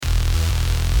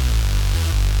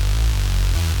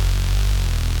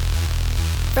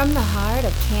From the heart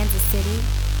of Kansas City,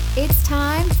 it's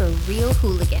time for Real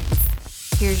Hooligans.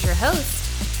 Here's your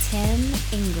host, Tim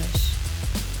English.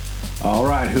 All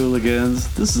right,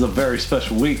 hooligans. This is a very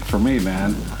special week for me,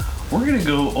 man. We're going to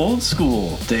go old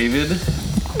school, David.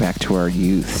 Back to our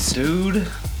youth. Dude,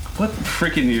 what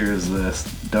freaking year is this?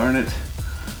 Darn it.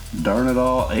 Darn it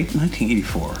all.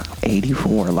 1984.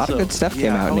 84. A lot of good stuff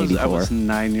came out in 84. I was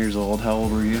 9 years old. How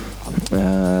old were you?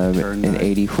 In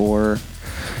 84,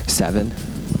 7.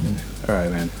 All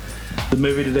right, man. The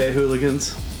movie today,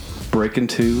 hooligans, Breakin'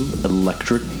 2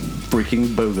 Electric Freaking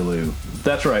Boogaloo.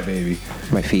 That's right, baby.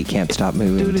 My feet can't stop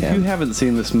moving, Dude, if Tim. you haven't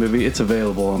seen this movie, it's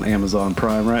available on Amazon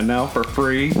Prime right now for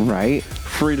free. Right?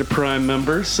 Free to Prime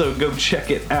members, so go check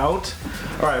it out.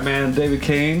 All right, man. David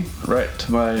Kane, right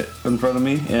in front of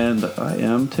me, and I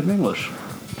am Tim English.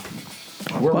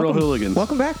 We're Real Hooligans.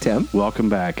 Welcome back, Tim. Welcome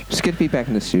back. It's good to be back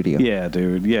in the studio. Yeah,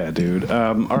 dude.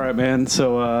 All right, man.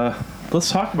 So let's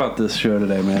talk about this show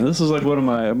today, man. This is like one of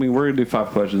my. We're gonna do 5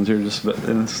 questions here just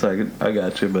in a second. I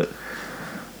got you, but.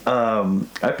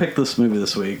 I picked this movie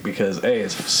this week because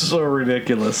it's so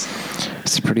ridiculous.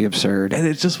 It's pretty absurd. And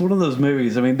it's just one of those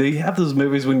movies. I mean, do you have those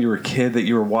movies when you were a kid that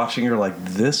you were watching? You're like,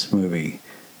 this movie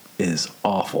is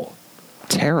awful,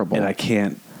 Terrible. and I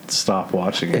can't stop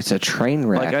watching it. It's a train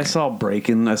wreck. Like I saw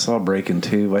Breakin'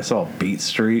 2. I saw Beat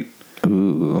Street.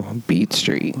 Ooh, Beat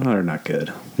Street. Oh, they're not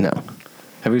good. No.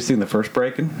 Have you seen the first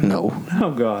Breakin'? No.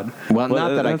 Oh God. Well,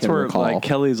 not that I that's can where, recall. Like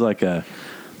Kelly's like a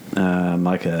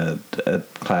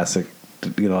classic,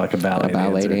 like a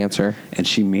ballet dancer. And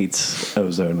she meets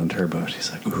Ozone and Turbo.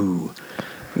 She's like, ooh,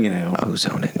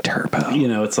 Ozone and Turbo.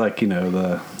 It's like,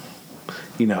 I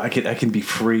can be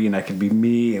free and I can be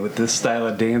me with this style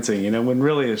of dancing, when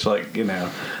really it's like,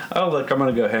 oh, look, I'm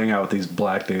going to go hang out with these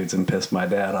black dudes and piss my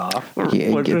dad off.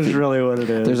 Yeah, which is really what it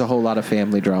is. There's a whole lot of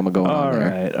family drama going on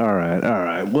there. All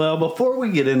right. Well, before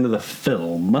we get into the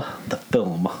film,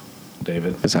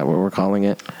 David. Is that what we're calling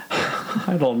it?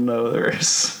 I don't know.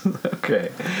 There's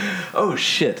okay. Oh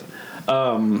shit.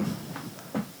 Pause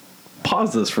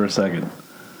this for a second.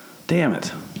 Damn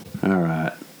it. All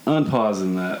right.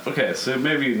 Unpausing that. Okay, so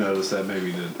maybe you noticed that,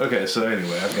 maybe you didn't. Okay, so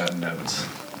anyway, I've got notes.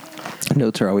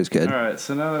 Notes are always good. All right,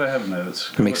 so now that I have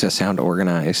notes, It makes us sound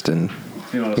organized. And do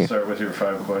you want to start with your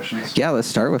 5 questions? yeah, let's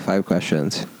start with 5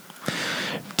 questions.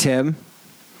 Tim,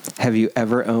 have you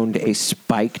ever owned a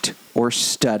spiked or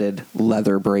studded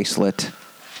leather bracelet?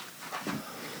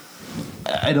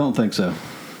 I don't think so.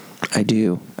 I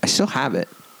do. I still have it.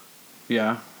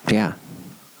 Yeah. Yeah.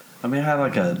 I had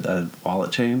like a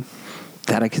wallet chain.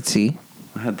 That I could see.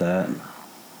 I had that.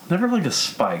 Never like a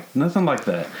spike. Nothing like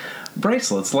that.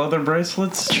 Bracelets, leather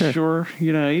bracelets. Sure.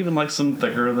 Even like some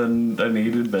thicker than I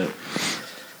needed, but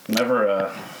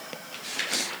never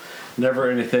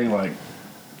anything like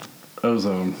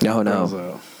Ozone. No.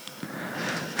 Ozone.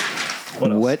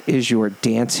 What else? What is your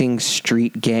dancing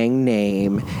street gang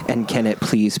name, and can it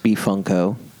please be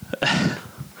Funko?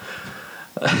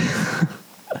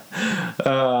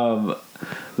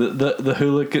 The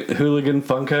hooligan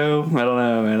Funko. I don't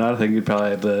know, man. I think you'd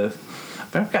probably have to.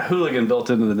 I've got hooligan built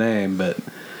into the name, but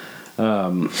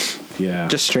yeah,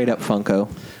 Just straight up Funko.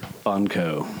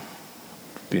 Funko.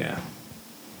 Yeah.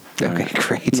 Okay,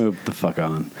 great. Move the fuck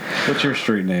on. What's your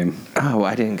street name? Oh,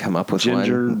 I didn't come up with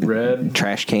Ginger, one. red,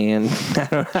 Trash can. I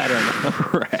don't know.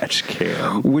 trash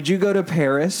can. Would you go to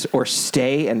Paris or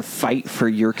stay and fight for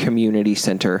your community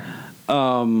center?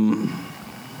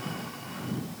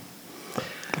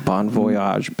 Bon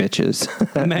voyage, bitches.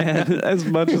 Man, as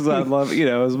much as I love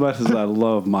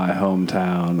my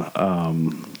hometown,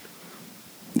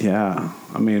 yeah.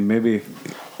 Maybe.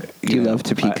 You love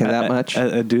Topeka that much?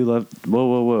 I do love.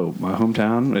 Whoa! My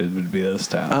hometown, it would be this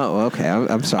town. Oh, okay.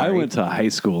 I'm sorry. I went to high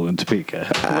school in Topeka.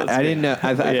 I didn't know.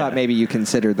 I thought maybe you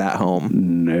considered that home.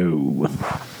 No.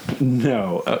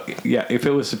 Yeah, if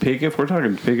it was Topeka, if we're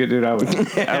talking Topeka, dude, I would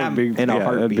be in a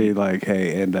heartbeat. I'd be like,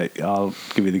 hey, and I'll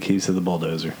give you the keys to the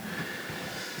bulldozer.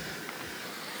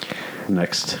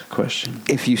 Next question.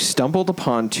 If you stumbled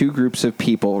upon 2 groups of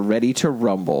people ready to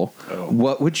rumble,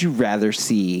 what would you rather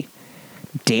see?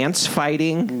 Dance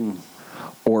fighting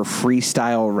or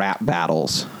freestyle rap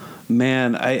battles?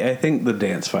 Man, I think the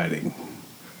dance fighting.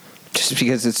 Just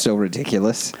because it's so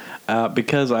ridiculous?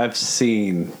 Because I've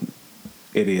seen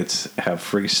idiots have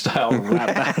freestyle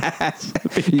rap battles.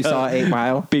 You saw 8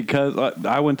 Mile? Because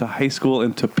I went to high school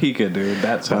in Topeka, dude.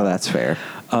 That's how. Oh, that's fair.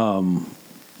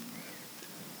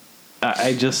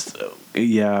 I just,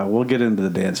 we'll get into the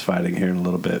dance fighting here in a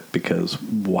little bit because,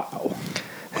 wow.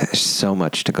 There's so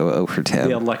much to go over, Tim.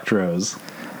 The Electros.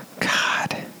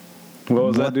 God. What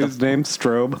was that dude's name?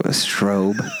 Strobe?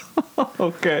 Strobe.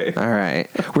 Okay. All right.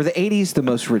 Were the 80s the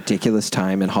most ridiculous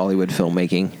time in Hollywood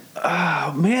filmmaking?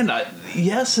 Oh, man,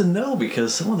 yes and no,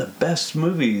 because some of the best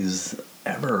movies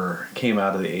ever came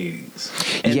out of the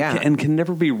 80s. And Yeah. and can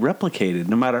never be replicated,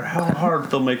 no matter how hard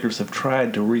filmmakers have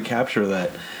tried to recapture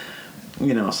that,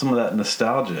 some of that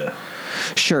nostalgia.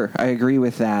 Sure, I agree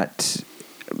with that.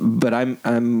 But I'm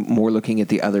more looking at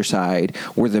the other side,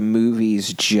 where the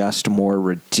movie's just more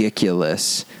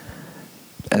ridiculous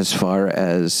as far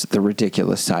as the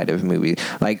ridiculous side of movies.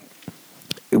 Like,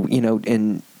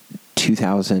 in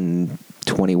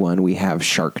 2021 we have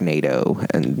Sharknado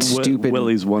and stupid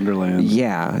Willy's Wonderland.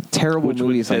 Yeah, terrible Which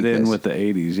movies would fit like in this. with the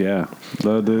 80s, yeah.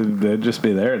 They'd just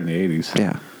be there in the 80s.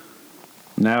 Yeah.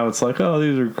 Now it's like, oh,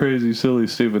 these are crazy, silly,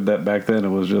 stupid. That back then it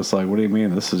was just like, what do you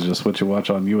mean? This is just what you watch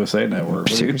on USA Network.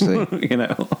 Seriously.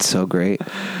 It's So great.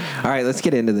 All right, let's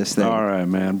get into this thing. All right,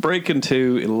 man. Break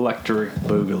into Electric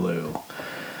Boogaloo.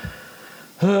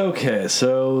 Okay,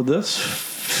 so this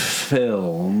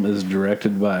film is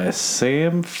directed by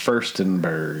Sam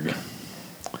Furstenberg.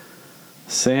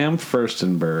 Sam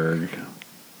Furstenberg,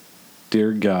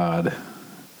 dear God,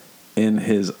 in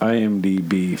his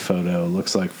IMDb photo,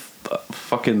 looks like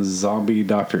fucking zombie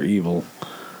Dr. Evil.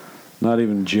 Not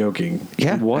even joking.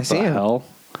 Yeah, what I see the him. hell?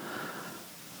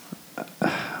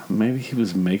 Maybe he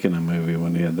was making a movie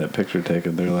when he had that picture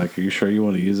taken. They're like, "Are you sure you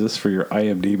want to use this for your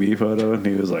IMDb photo?" And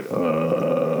he was like,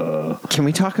 Can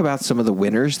we talk about some of the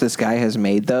winners this guy has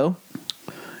made, though?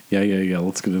 Yeah.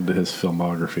 Let's get into his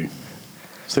filmography.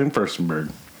 Sam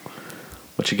Furstenberg.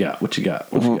 What you got?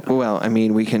 Well, I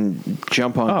mean, we can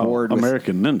jump on board with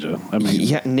American Ninja.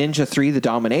 Ninja 3: The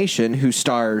Domination, who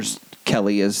stars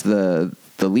Kelly as the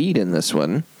lead in this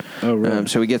one. Oh, really?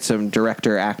 So we get some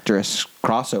director-actress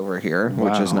crossover here,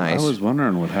 which is nice. I was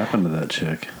wondering what happened to that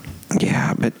chick.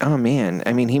 Yeah, but oh man,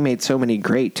 I mean, he made so many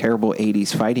great, terrible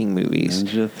 80s fighting movies.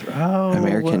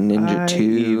 American Ninja 2. I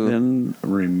even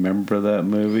remember that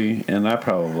movie, and I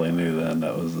probably knew then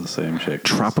that was the same chick.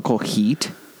 Tropical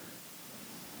Heat.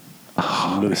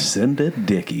 Lucinda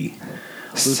Dickey.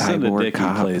 Lucinda Cyborg Dickey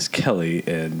Cop. plays Kelly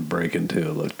in Break Into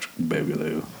Electric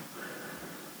Boogaloo.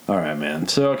 All right, man.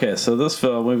 So this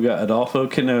film, we've got Adolfo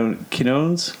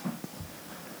Quinones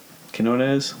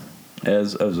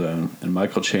as Ozone, and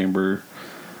Michael Chamber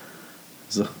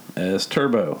as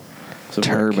Turbo. So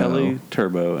Turbo. Kelly,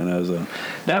 Turbo, and Ozone.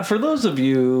 Now, for those of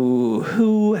you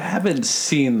who haven't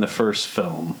seen the first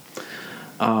film,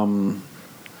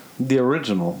 the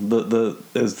original,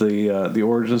 the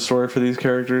origin story for these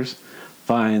characters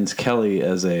finds Kelly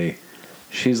as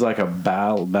she's like a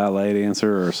ballet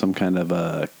dancer or some kind of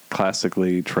a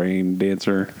classically trained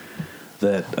dancer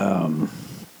that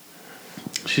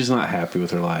she's not happy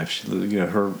with her life.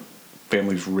 Her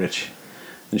family's rich,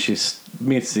 and she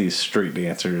meets these street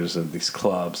dancers at these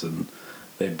clubs, and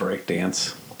they break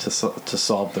dance to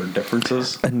solve their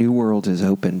differences. A new world is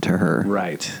open to her.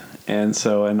 Right. And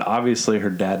obviously her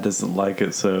dad doesn't like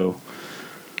it, so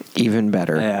Even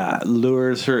better. yeah,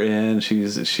 lures her in.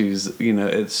 She's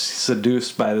it's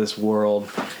seduced by this world,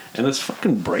 and it's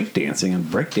fucking breakdancing and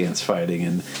breakdance fighting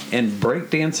and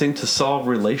breakdancing to solve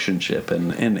relationship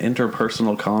and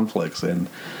interpersonal conflicts. And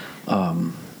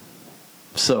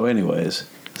so anyways,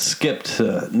 skip to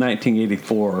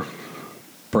 1984.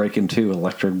 Break Into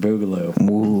Electric Boogaloo.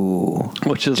 Ooh.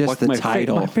 Which is Just like the my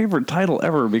title. favorite title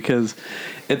ever, because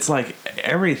it's like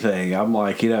everything. I'm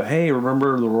like, hey,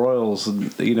 remember the Royals,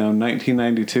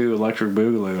 1992 Electric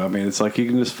Boogaloo. I mean, it's like you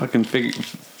can just fucking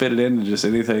fit it into just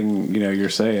anything, you're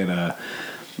saying.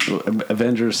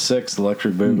 Avengers 6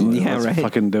 Electric Boogaloo. Yeah, Let's right.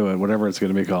 fucking do it, whatever it's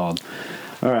going to be called.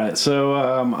 All right, so,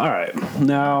 all right.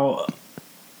 Now,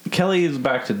 Kelly is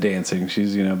back to dancing.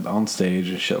 She's, on stage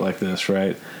and shit like this,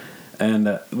 right?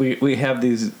 And we have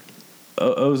these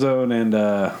Ozone and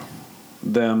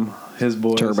them, his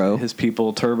boys, Turbo. his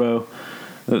people, Turbo.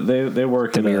 They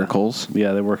work at Miracles.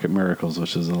 Yeah, they work at Miracles,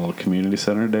 which is a little community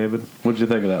center. David, what did you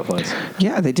think of that place?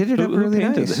 Yeah, they did it up really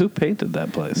nice. Who painted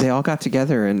that place? They all got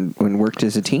together and worked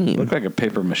as a team. Looked like a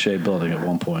paper mache building at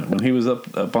one point when he was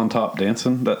up on top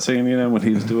dancing. That scene, when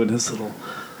he was doing his little,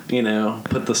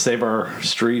 put the Save Our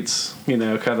Streets, kind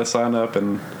of sign up,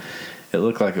 and it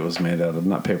looked like it was made out of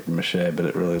not paper mache, but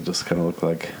it really just kind of looked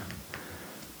like.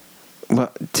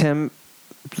 Well, Tim,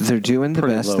 they're doing the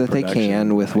Pretty best low that they production.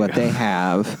 can with what they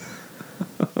have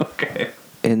Okay.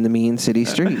 in the mean city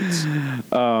streets.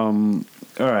 All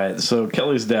right, so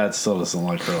Kelly's dad still doesn't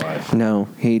like her life. No,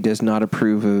 he does not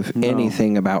approve of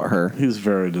anything about her. He's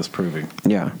very disapproving.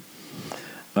 Yeah.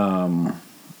 And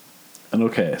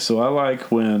okay, so I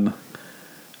like when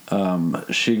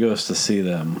she goes to see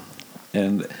them,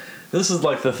 and This is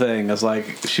like the thing. It's like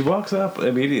she walks up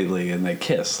immediately and they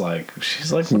kiss. Like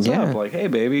she's like, "What's up?" Like, "Hey,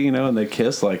 baby," you know, and they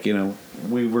kiss. Like, you know,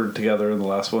 we were together in the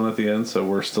last one at the end, so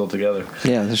we're still together.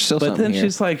 Yeah, there's still something. But then here.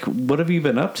 she's like, "What have you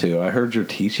been up to? I heard you're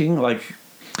teaching."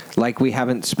 Like we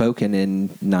haven't spoken in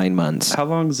 9 months. How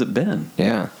long has it been?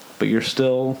 Yeah. But you're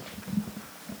still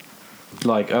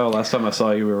like, "Oh, last time I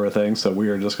saw you, we were a thing," so we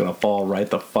are just gonna fall right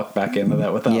the fuck back into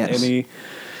that without any.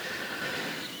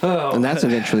 Oh, and that's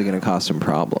eventually going to cause some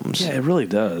problems. Yeah, it really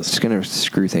does. It's going to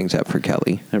screw things up for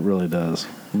Kelly. It really does.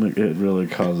 It really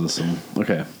causes some.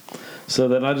 Okay. So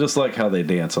then I just like how they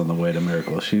dance on the way to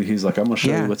Miracle. He's like, "I'm gonna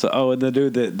show you what's up." Oh, and the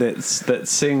dude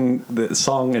that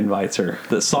song invites her.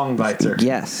 That song invites her.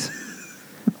 Yes.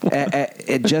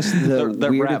 It just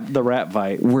the rap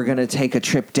bite. We're gonna take a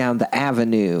trip down the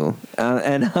avenue,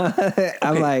 and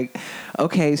I'm like,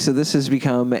 okay, so this has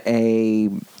become a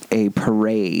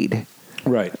parade.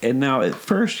 Right. And now at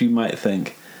first you might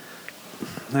think,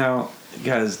 now,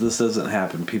 guys, this doesn't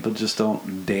happen. People just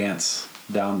don't dance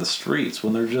down the streets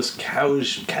when they're just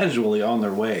casually on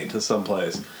their way to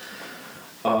someplace.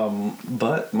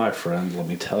 But, my friend, let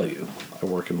me tell you, I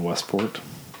work in Westport.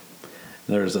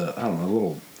 There's a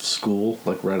little school,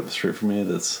 like right up the street from me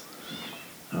that's,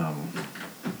 I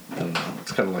don't know,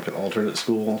 it's kind of like an alternative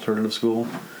school.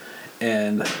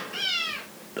 And...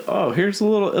 oh, here's a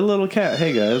little cat.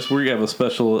 Hey guys, we have a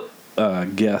special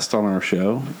guest on our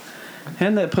show.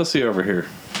 Hand that pussy over here.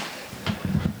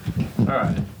 All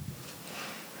right.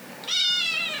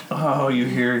 Oh, you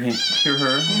hear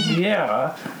her?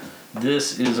 Yeah.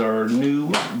 This is our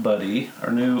new buddy,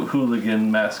 our new hooligan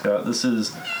mascot. This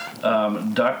is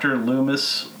Dr.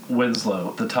 Loomis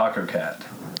Winslow, the Taco Cat.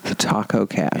 The Taco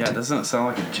Cat. Yeah, doesn't it sound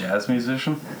like a jazz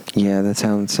musician? Yeah, that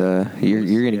sounds.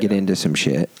 You're gonna get into some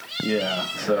shit. Yeah.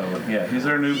 So he's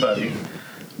our new buddy.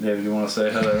 David, you want to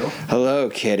say hello? Hello,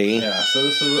 kitty. Yeah. So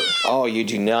this is. Oh, you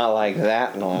do not like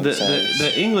that nonsense.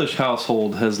 The English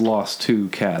household has lost 2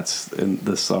 cats in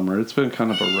this summer. It's been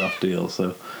kind of a rough deal.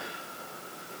 So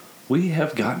we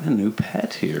have gotten a new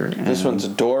pet here. This one's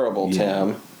adorable,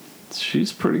 Tim.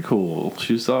 She's pretty cool.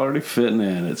 She's already fitting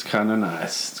in. It's kind of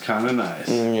nice.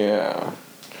 Yeah.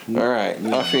 All right,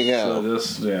 off you go. So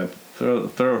just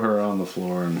throw her on the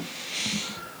floor, and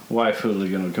wife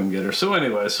Hooligan will come get her. So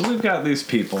anyway, we've got these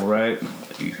people, right?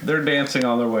 They're dancing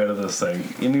on their way to this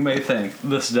thing, and you may think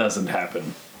this doesn't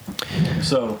happen.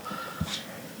 So,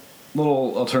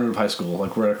 little alternative high school,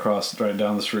 like right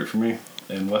down the street from me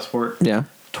in Westport. Yeah.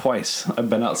 Twice I've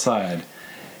been outside,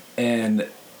 and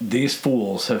these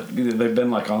fools they've been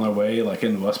like on their way like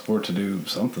in Westport to do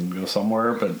something, go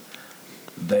somewhere, but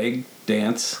they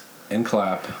dance and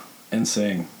clap and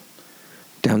sing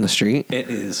down the street.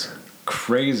 It is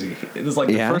crazy. It was like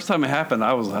the first time it happened,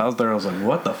 I was there. I was like,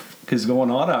 what the fuck is going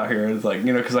on out here? It's like,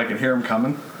 because I could hear them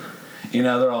coming.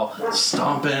 They're all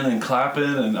stomping and clapping,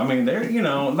 and I mean they're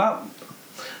not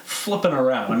flipping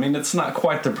around. I mean, it's not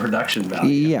quite the production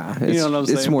value. Yeah, you know what I'm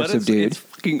saying? It's more subdued. It's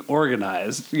fucking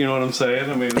organized. You know what I'm saying?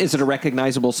 I mean, is it a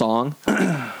recognizable song?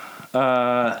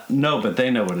 No, but they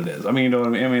know what it is. I mean, you know what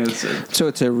I mean? I mean, so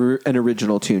it's an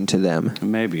original tune to them.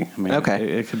 Maybe. I mean,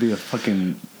 okay. It could be a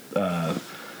fucking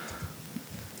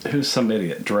who's some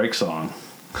idiot Drake song,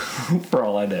 for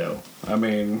all I know. I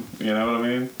mean, you know what I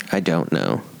mean? I don't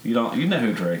know. You don't? You know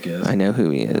who Drake is? I know who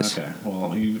he is. Okay.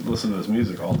 Well, you listen to his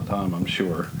music all the time, I'm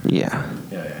sure. Yeah.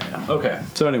 Yeah. Okay.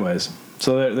 So, anyways,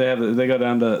 they go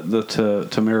down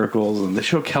to Miracles, and they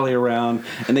show Kelly around,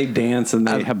 and they dance, and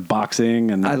they have boxing,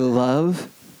 and I love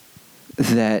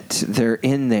that they're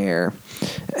in there,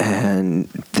 and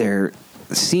there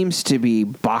seems to be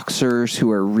boxers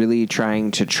who are really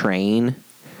trying to train,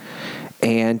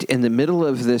 and in the middle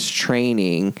of this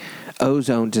training,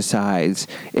 Ozone decides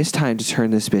it's time to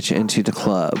turn this bitch into the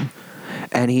club.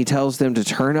 And he tells them to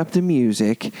turn up the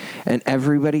music, and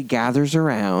everybody gathers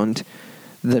around.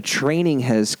 The training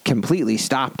has completely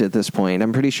stopped at this point.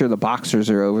 I'm pretty sure the boxers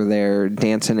are over there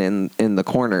dancing in the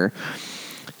corner.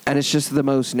 And it's just the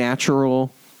most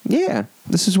natural,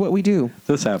 this is what we do.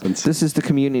 This happens. This is the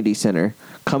community center.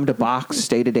 Come to box,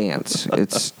 stay to dance.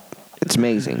 It's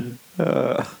amazing.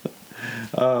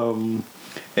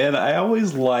 And I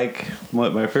always like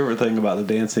my favorite thing about the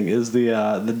dancing is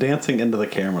the dancing into the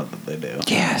camera that they do.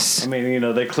 Yes. I mean,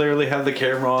 they clearly have the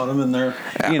camera on them, and they're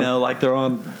like they're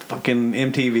on fucking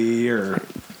MTV or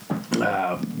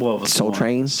what was Soul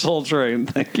Train. Soul Train.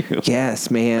 Thank you. Yes,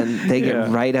 man. They get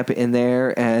right up in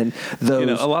there, and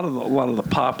those a lot of the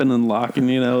popping and locking.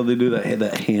 They do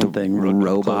that hand thing.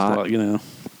 Robot. Close,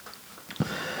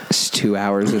 It's 2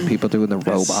 hours of people doing the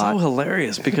robot. It's so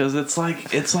hilarious because it's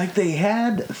like they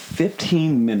had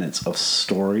 15 minutes of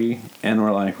story, and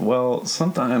we're like, well,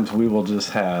 sometimes we will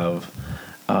just have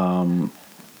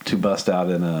to bust out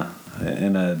in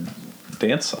a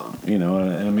dance song, in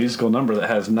a musical number that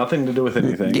has nothing to do with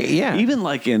anything. Yeah. Even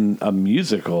like in a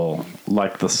musical,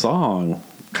 like the song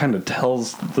kind of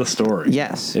tells the story.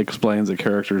 Yes. It explains the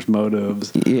character's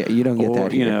motives. Yeah, you don't get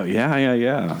that here.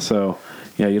 Yeah. So,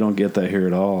 yeah, you don't get that here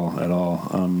at all.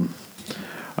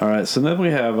 All right, so then we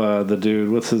have the dude.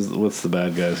 What's the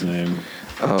bad guy's name?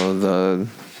 Oh,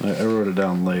 I wrote it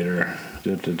down later.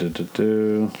 Douglas.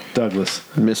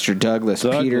 Mr. Douglas,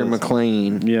 Peter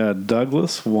McLean. Yeah,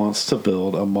 Douglas wants to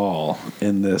build a mall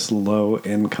in this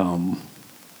low-income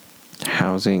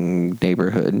housing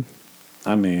neighborhood.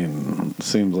 I mean,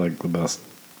 seems like the best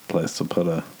place to put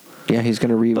a... Yeah, he's going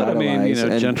to revitalize. But I mean,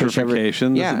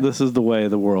 gentrification. This is the way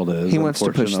the world is. He wants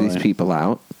to push these people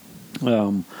out.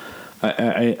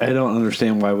 I don't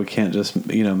understand why we can't just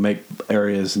make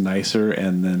areas nicer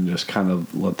and then just kind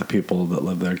of let the people that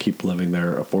live there keep living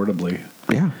there affordably.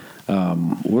 Yeah.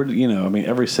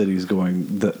 Every city's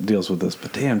that deals with this,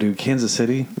 but damn, dude, Kansas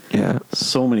City. Yeah.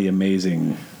 So many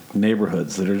amazing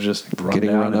neighborhoods that are just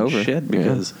getting run over. Shit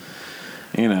because.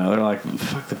 They're like,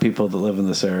 fuck the people that live in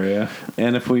this area.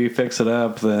 And if we fix it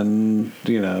up, then,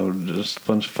 just a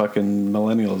bunch of fucking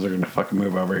millennials are going to fucking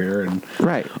move over here and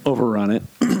overrun it.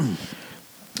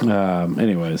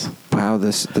 Anyways. Wow,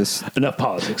 this enough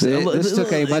politics. This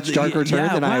took a much darker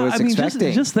turn than I was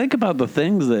expecting. Just think about the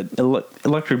things that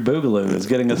Electric Boogaloo is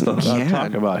getting us to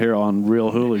talk about here on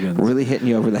Real Hooligans. Really hitting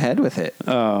you over the head with it.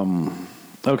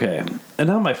 Okay. And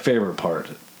now my favorite part.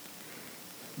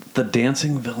 The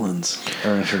dancing villains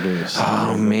are introduced.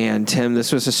 Oh, man, Tim,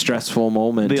 this was a stressful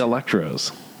moment. The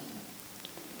Electros.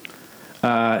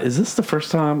 Is this the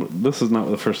first time? This is not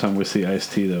the first time we see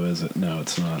Ice-T, though, is it? No,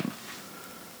 it's not.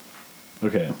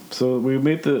 Okay, so we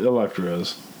meet the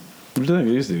Electros. What do you think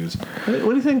of these dudes? What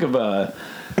do you think of...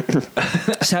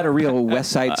 It's had a real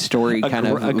West Side Story kind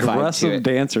of vibe aggressive to it.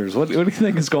 Dancers. What do you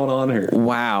think is going on here?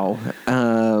 Wow.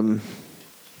 And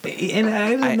I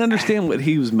didn't understand what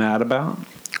he was mad about.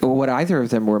 What either of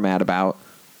them were mad about.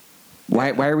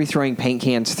 Why are we throwing paint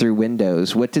cans through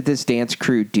windows? What did this dance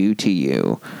crew do to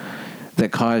you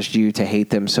that caused you to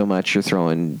hate them so much you're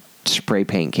throwing spray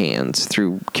paint cans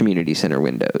through community center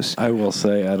windows? I will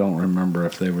say I don't remember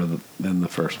if they were in the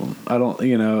first one. I don't,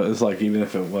 it's like even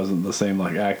if it wasn't the same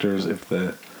like actors, if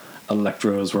the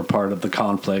Electros were part of the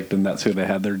conflict and that's who they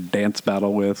had their dance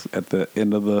battle with at the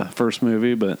end of the first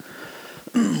movie. But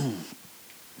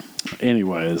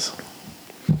anyways...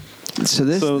 So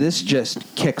this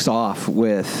just kicks off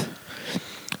with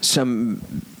some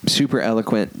super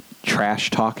eloquent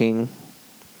trash talking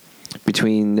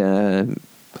between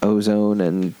Ozone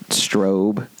and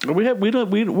Strobe.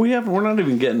 We're not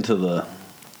even getting to the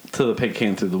paint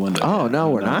can through the window. Oh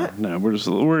no, we're not. No, we're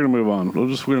gonna move on.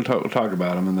 We're gonna talk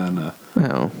about them and then. I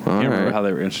can't remember how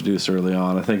they were introduced early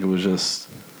on. I think it was just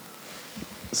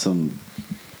some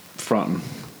fronting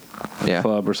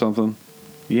club or something.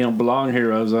 You don't belong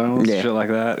here, Ozone. Shit like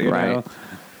that.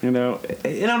 You know.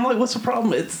 And I'm like, what's the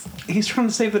problem? He's trying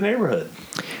to save the neighborhood.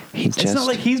 It's not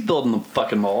like he's building the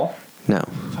fucking mall. No.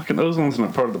 Fucking Ozone's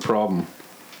not part of the problem.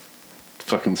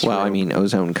 Fucking Strobe. Well, I mean,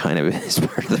 Ozone kind of is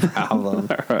part of the problem.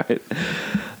 All right.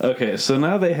 Okay, so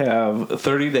now they have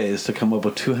 30 days to come up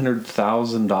with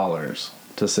 $200,000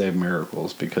 to save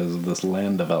Miracles because of this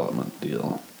land development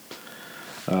deal.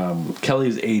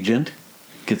 Kelly's agent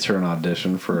gets her an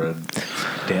audition for a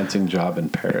dancing job in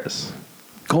Paris.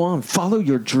 Go on, follow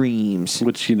your dreams.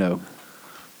 Which,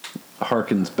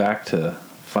 harkens back to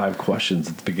 5 questions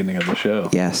at the beginning of the show.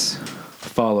 Yes.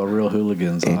 Follow Real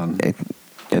Hooligans on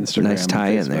Instagram. Nice tie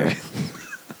in there.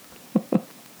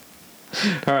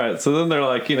 All right, so then they're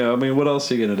like, what else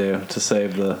are you going to do to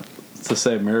save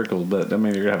Miracles? But, you're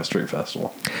going to have a street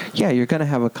festival. Yeah, you're going to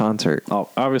have a concert. Oh,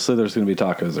 obviously there's going to be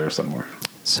tacos there somewhere.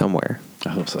 I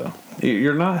hope so.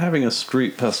 You're not having a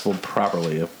street festival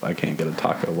properly if I can't get a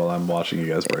taco while I'm watching you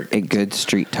guys break. A good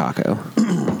street taco.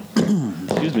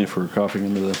 Excuse me for coughing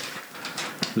into the...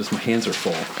 Just my hands are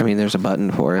full. I mean, there's a button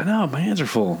for it. I know, my hands are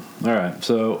full. All right,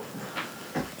 so...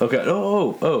 Okay,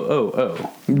 oh.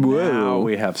 Whoa. Now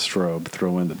we have Strobe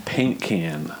throwing the paint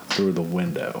can through the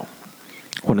window.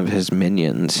 One of his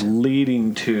minions.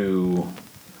 Leading to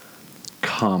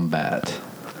combat.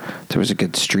 There was a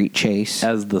good street chase.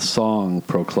 As the song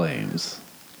proclaims.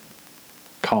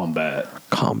 Combat.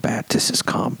 Combat. This is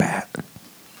combat.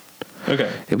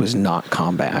 Okay. It was not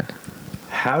combat.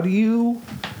 How do you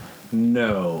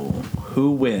know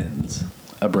who wins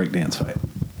a breakdance fight?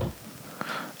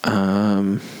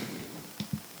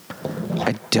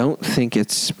 don't think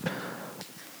it's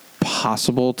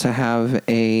possible to have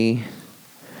a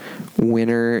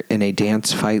winner in a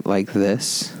dance fight like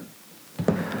this.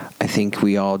 I think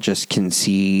we all just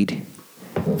concede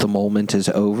the moment is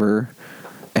over,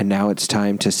 and now it's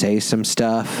time to say some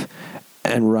stuff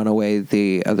and run away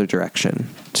the other direction.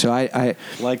 So I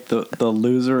like the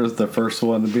loser is the first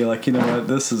one to be like, you know what,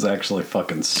 this is actually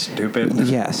fucking stupid.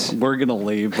 Yes. We're gonna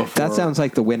leave before. That sounds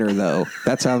like the winner, though.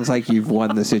 That sounds like you've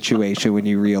won the situation when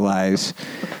you realize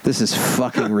this is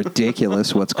fucking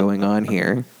ridiculous what's going on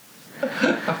here.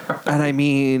 And I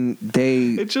mean,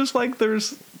 it's just like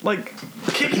there's like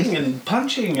kicking and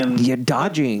punching and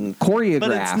dodging,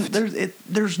 choreographed. But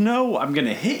there's no I'm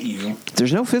gonna hit you.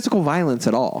 There's no physical violence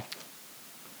at all.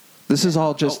 This is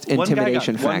all just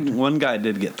intimidation factor. One guy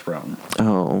did get thrown.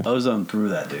 Oh. Ozone threw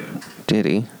that dude. Did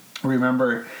he?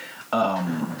 Remember,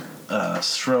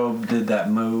 Strobe did that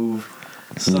move,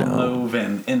 move,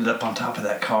 and ended up on top of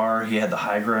that car. He had the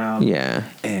high ground. Yeah.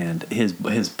 And his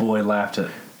boy laughed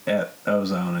at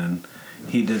Ozone, and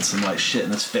he did some like shit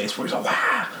in his face where he's like,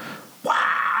 wow,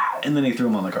 wow, and then he threw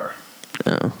him on the car.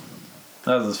 Oh.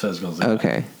 That was his physical thing.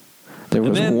 Okay. There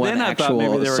was one then actual I thought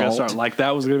maybe they were assault. gonna start like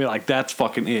that was gonna be like that's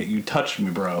fucking it. You touched me,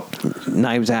 bro.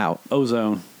 Knives out.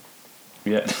 Ozone.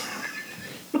 Yeah.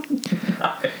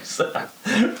 Nice.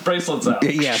 Bracelets out.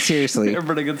 Yeah, seriously.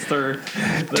 Everybody gets their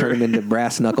Turn them into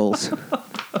brass knuckles.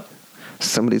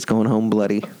 Somebody's going home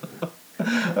bloody.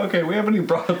 Okay, we haven't even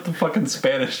brought up the fucking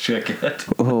Spanish chick yet.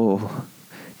 Oh.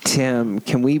 Tim,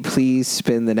 can we please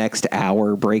spend the next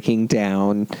hour breaking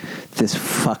down this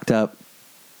fucked up...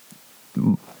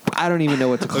 I don't even know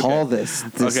what to call this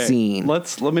scene.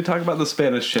 Let me talk about the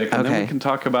Spanish chick, and then we can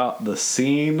talk about the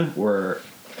scene where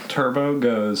Turbo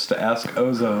goes to ask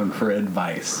Ozone for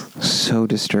advice. So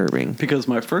disturbing. Because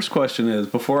my first question is,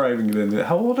 before I even get into it,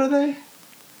 how old are they?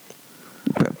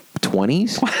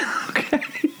 20s? Okay.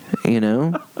 You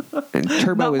know? And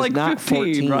Turbo not is like not 15,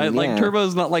 14, right? Yeah. Like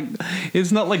Turbo's not like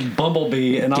it's not like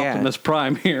Bumblebee and Optimus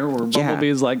Prime here, where Bumblebee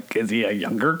is like, is he a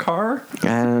younger car?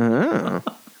 I don't know.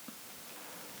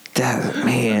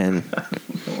 Man,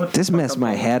 this messed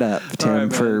my head up, Tim,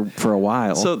 right, for a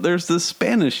while. So there's this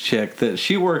Spanish chick that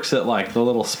she works at like the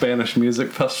little Spanish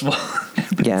music festival.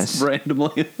 Yes.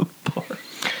 Randomly in the park.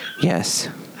 Yes.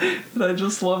 And I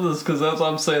just love this because as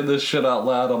I'm saying this shit out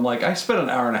loud, I'm like, I spent an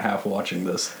hour and a half watching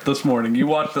this morning. You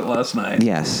watched it last night.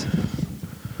 Yes.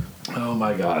 Oh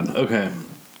my God. Okay.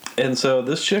 And so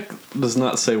this chick does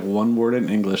not say one word in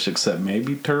English except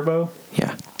maybe Turbo.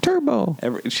 Yeah. Turbo.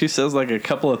 She says like a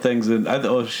couple of things in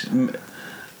English.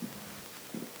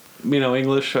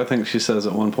 I think she says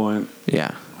at one point.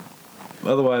 Yeah.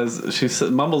 Otherwise, she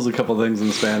mumbles a couple of things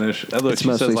in Spanish. Otherwise, It's she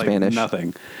mostly says like Spanish.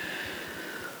 nothing.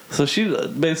 So she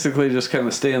basically just kind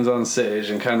of stands on stage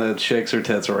and kind of shakes her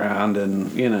tits around, and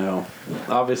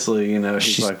obviously,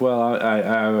 she's like, "Well, I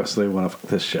obviously want to fuck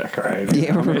this chick, right?"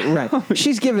 Yeah, right.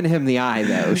 She's giving him the eye,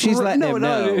 though. She's letting him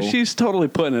know. She's totally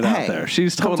putting it Hey, out there.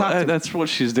 She's come talk totally. to me. That's what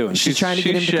she's doing. She's trying to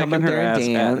get him to come up shaking her there and ass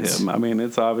dance. at him. I mean,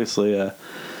 it's obviously a.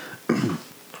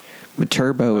 But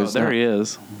Turbo is there not. he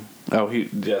is. Oh,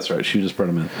 that's right. She just brought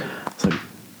him in. It's like,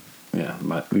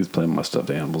 yeah, he's playing my stuffed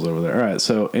animals over there. All right.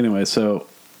 So anyway, so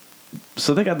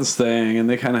they got this thing, and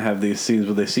they kind of have these scenes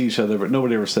where they see each other, but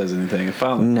nobody ever says anything. And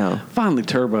finally,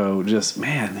 Turbo just,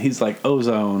 man, he's like,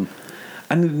 Ozone,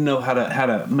 I need to know how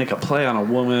to make a play on a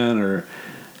woman, or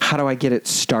How do I get it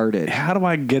started? how do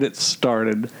I get it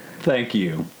started? Thank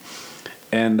you.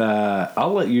 And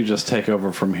I'll let you just take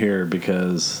over from here,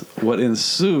 because what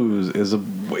ensues is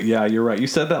yeah, you're right. You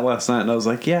said that last night, and I was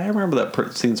like, yeah, I remember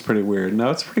that scene's pretty weird.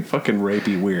 No, it's pretty fucking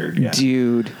rapey weird. Yeah.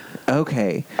 Dude,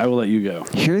 okay. I will let you go.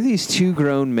 Here are these two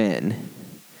grown men,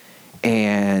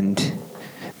 and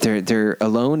they're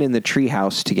alone in the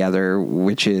treehouse together,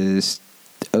 which is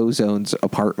Ozone's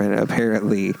apartment.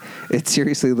 Apparently, it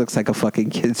seriously looks like a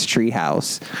fucking kid's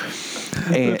treehouse.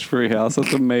 The treehouse,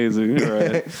 that's amazing. All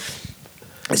right.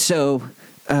 So,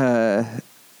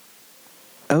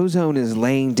 Ozone is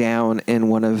laying down in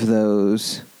one of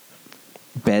those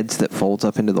beds that folds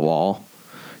up into the wall,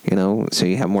 so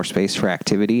you have more space for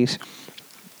activities.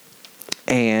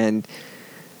 And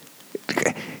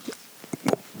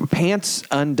pants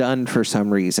undone for some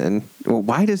reason. Well,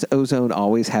 why does Ozone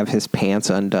always have his pants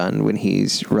undone when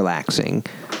he's relaxing?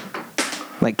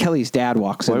 Like, Kelly's dad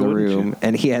walks in the room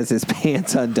and he has his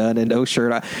pants undone and no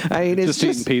shirt on. I mean, it's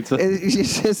just eating pizza.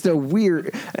 It's just a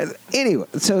weird. Anyway,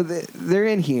 so they're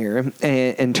in here,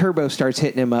 and Turbo starts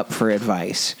hitting him up for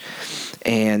advice,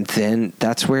 and then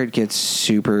that's where it gets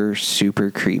super,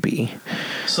 super creepy.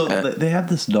 So they have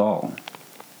this doll,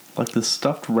 like this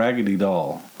stuffed raggedy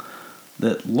doll,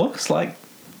 that looks like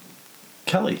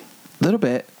Kelly. Little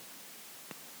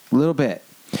bit.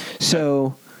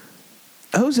 So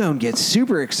Ozone gets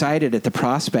super excited at the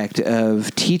prospect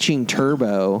of teaching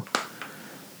Turbo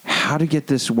how to get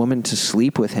this woman to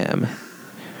sleep with him.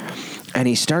 And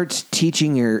he starts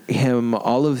teaching him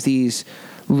all of these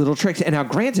little tricks. And now,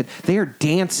 granted, they are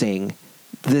dancing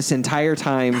this entire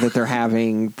time that they're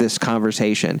having this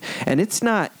conversation. And it's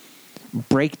not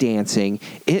breakdancing.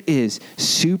 It is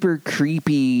super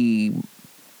creepy,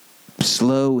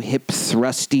 slow, hip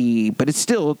thrusty, but it's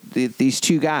still these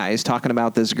two guys talking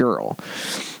about this girl.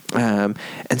 And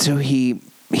so he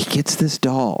gets this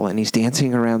doll and he's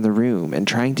dancing around the room and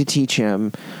trying to teach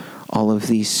him all of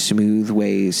these smooth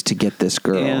ways to get this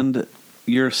girl. And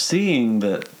you're seeing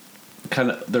that kind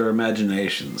of their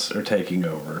imaginations are taking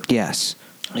over. Yes.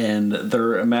 And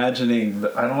they're imagining,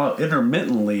 I don't know,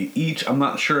 intermittently each, I'm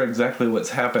not sure exactly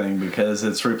what's happening because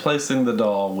it's replacing the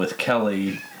doll with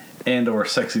Kelly and or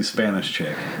sexy Spanish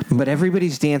chick. But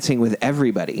everybody's dancing with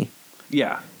everybody.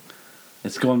 Yeah.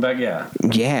 It's going back, yeah.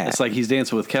 Yeah. It's like he's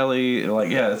dancing with Kelly.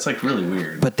 Like, yeah, it's like really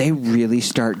weird. But they really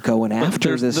start going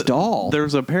after this doll.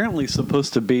 There's apparently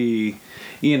supposed to be,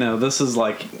 this is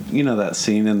like, that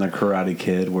scene in The Karate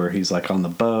Kid where he's like on the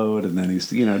boat and then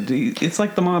he's, it's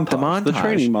like the montage. The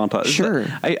training montage. Sure.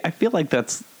 I feel like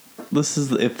if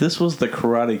this was The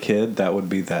Karate Kid, that would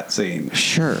be that scene.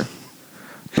 Sure.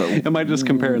 But am I just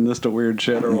comparing this to weird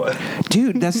shit or what?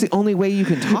 Dude, that's the only way you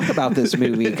can talk about this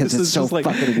movie because it's so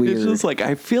fucking weird. It's just like,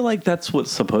 I feel like that's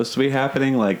what's supposed to be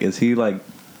happening. Like, is he like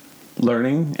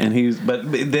learning? And but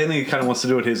then he kind of wants to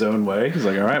do it his own way. He's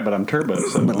like, all right, but I'm Turbo,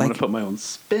 so I want to put my own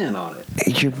spin on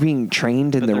it. You're being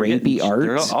trained in the rapey arts.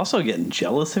 They're also getting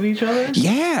jealous of each other.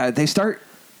 Yeah, they start,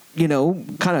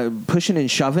 kind of pushing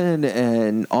and shoving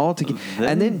and all together.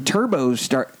 And then Turbo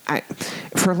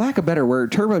for lack of a better word,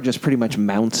 Turbo just pretty much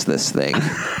mounts this thing.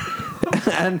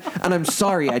 and I'm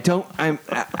sorry, I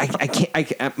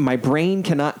can't, my brain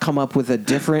cannot come up with a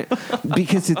different,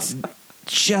 because it's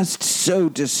just so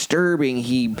disturbing.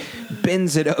 He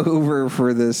bends it over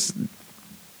for this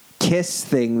kiss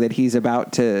thing that he's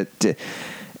about to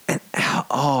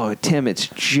oh, Tim, it's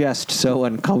just so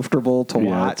uncomfortable to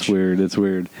watch. It's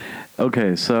weird.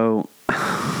 Okay, so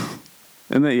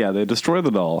and then they destroy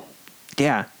the doll.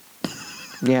 Yeah.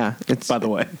 It's by the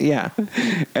way. Yeah.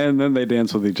 And then they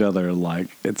dance with each other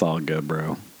like it's all good,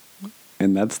 bro.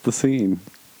 And that's the scene.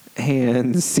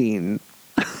 And scene.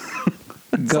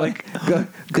 It's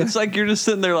like you're just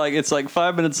sitting there like it's like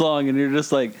 5 minutes long and you're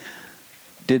just like,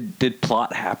 did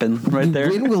plot happen right there?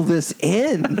 When will this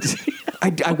end?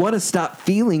 I want to stop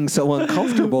feeling so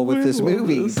uncomfortable with this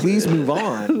movie. Please move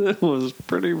on. It was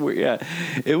pretty weird. Yeah,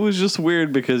 it was just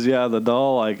weird because the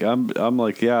doll. Like I'm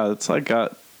like it's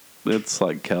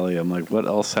like Kelly. I'm like, what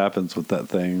else happens with that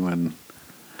thing when?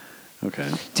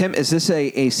 Okay, Tim, is this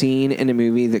a scene in a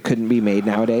movie that couldn't be made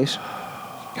nowadays?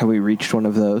 Have we reached one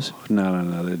of those?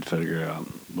 No. They'd figure out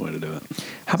a way to do it.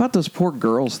 How about those poor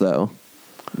girls though?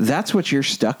 That's what you're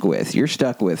stuck with. You're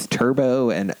stuck with Turbo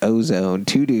and Ozone,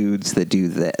 two dudes that do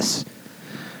this.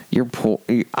 You're poor.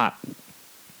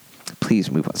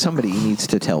 Please move on. Somebody needs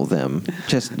to tell them.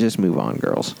 Just move on,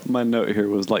 girls. My note here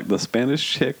was like the Spanish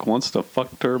chick wants to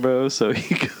fuck Turbo, so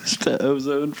he goes to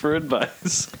Ozone for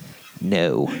advice.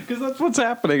 No. Because that's what's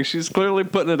happening. She's clearly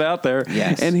putting it out there.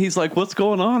 Yes. And he's like, what's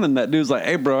going on? And that dude's like,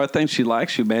 hey, bro, I think she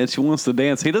likes you, man. She wants to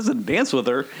dance. He doesn't dance with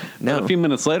her. No. But a few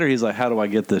minutes later, he's like, how do I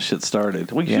get this shit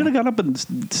started? Well, you should have got up and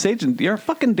stage and you're a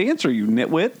fucking dancer, you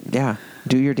nitwit. Yeah.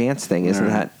 Do your dance thing. Isn't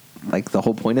that like the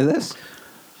whole point of this?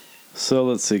 So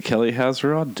let's see. Kelly has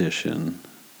her audition.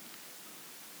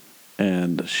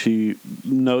 And she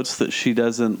notes that she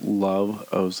doesn't love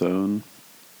Ozone.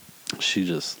 She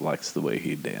just likes the way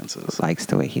he dances.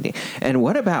 And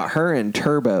what about her and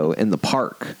Turbo in the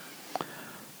park?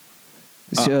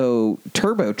 So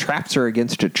Turbo traps her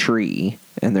against a tree,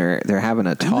 and they're having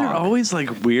a talk. And they're always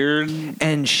like weird.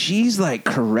 And she's like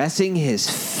caressing his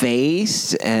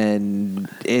face, and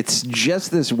it's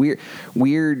just this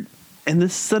weird. And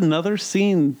this is another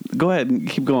scene. Go ahead and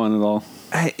keep going at all.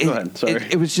 Go ahead. Sorry.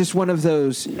 It was just one of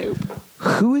those. Nope.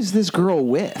 Who is this girl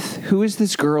with? Who is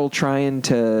this girl trying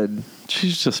to?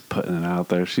 She's just putting it out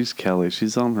there. She's Kelly.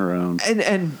 She's on her own.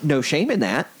 And no shame in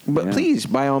that. But please,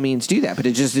 by all means, do that. But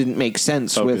it just didn't make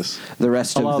sense with the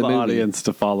rest of the movie. Allow the audience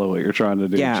to follow what you're trying to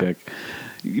do, chick.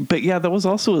 But yeah, there was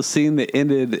also a scene that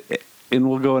ended, and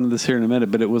we'll go into this here in a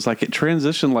minute, but it was like it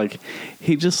transitioned like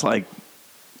he just like,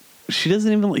 she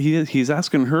doesn't even, he's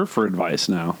asking her for advice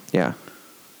now. Yeah.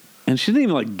 And she didn't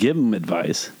even like give him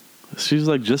advice. She's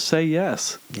like, just say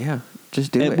yes. Yeah,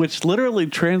 just do it. Which literally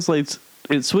translates,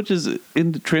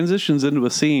 transitions into a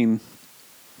scene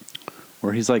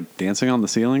where he's like dancing on the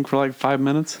ceiling for like 5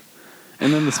 minutes,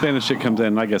 and then the Spanish chick comes in.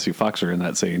 And I guess he fucks her in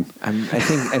that scene. I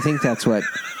think that's what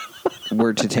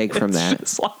we're to take from that.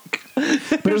 It's like,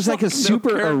 but it was like a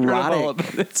super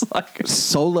erotic. It's like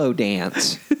solo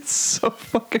dance. It's so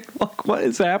fucking like, what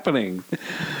is happening?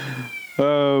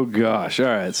 Oh gosh! All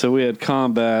right, so we had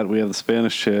combat. We have the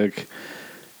Spanish chick.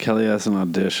 Kelly has an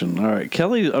audition. All right,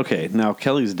 Kelly. Okay, now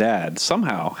Kelly's dad.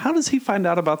 Somehow, how does he find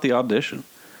out about the audition?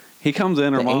 He comes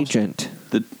in. Her mom's agent.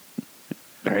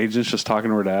 Her agent's just talking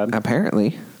to her dad.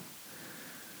 Apparently,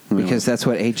 because that's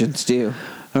what agents do.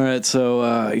 All right,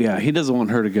 so yeah, he doesn't want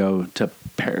her to go to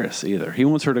Paris either. He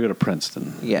wants her to go to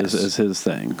Princeton. Yes, is his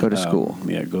thing. Go to school.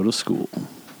 Yeah, go to school.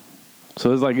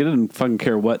 So it's like he didn't fucking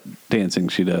care what dancing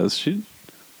she does.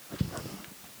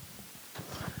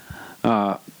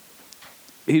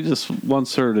 He just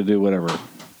wants her to do whatever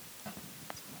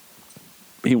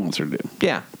he wants her to do.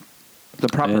 Yeah, the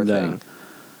proper thing.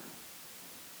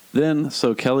 Then,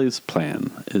 so Kelly's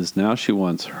plan is now she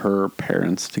wants her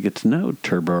parents to get to know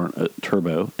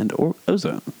Turbo and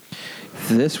Ozone.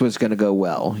 This was going to go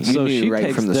well. You so knew she right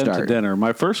takes from the them start. to dinner.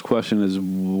 My first question is,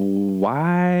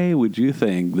 why would you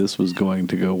think this was going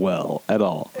to go well at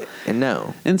all? And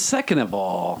no. And second of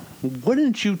all,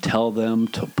 wouldn't you tell them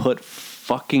to put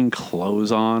fucking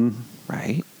clothes on?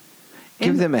 Right.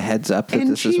 Give them a heads up that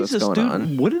this is what's going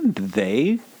on. Wouldn't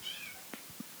they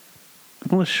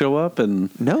want to show up and...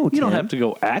 No, you don't Tim. have to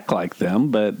go act like them,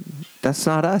 but... That's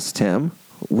not us, Tim.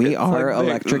 We are like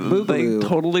Electric Boogaloo. They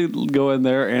totally go in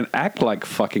there and act like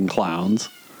fucking clowns.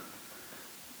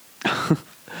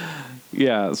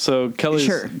 Yeah, so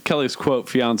Kelly's quote,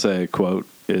 fiance quote,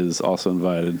 is also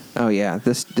invited. Oh, yeah.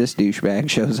 This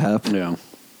douchebag shows up. Yeah.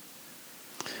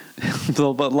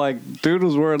 So, but like, dude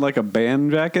was wearing like a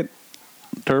band jacket.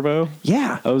 Turbo.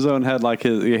 Yeah. Ozone had like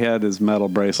he had his metal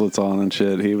bracelets on and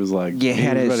shit. He was like, Yeah,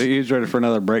 he was ready for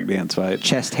another breakdance fight.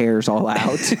 Chest hairs all out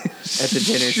at the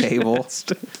dinner table. It's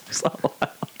all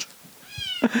out.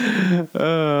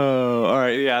 Oh, all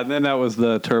right, yeah. And then that was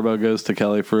the Turbo goes to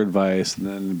Kelly for advice, and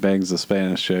then bangs the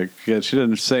Spanish chick. Yeah, she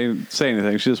didn't say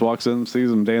anything. She just walks in, sees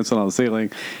him dancing on the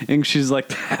ceiling, and she's like,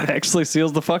 "That actually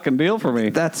seals the fucking deal for me."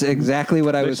 That's exactly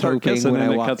what I was hoping when I walked in.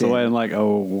 And it cuts away, and like,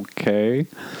 oh, okay.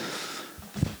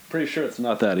 Pretty sure it's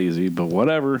not that easy, but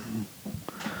whatever.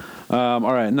 All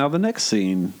right, now the next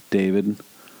scene, David.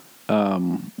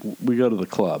 We go to the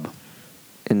club.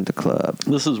 In the club.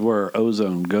 This is where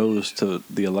Ozone goes to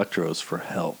the Electros for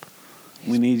help.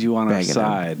 We need you on our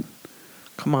side.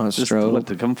 Come on, Just Strobe.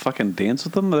 to come fucking dance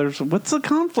with them? What's the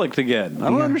conflict again? I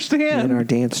don't understand. In our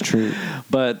dance troupe.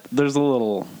 But there's a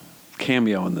little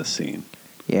cameo in this scene.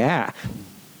 Yeah.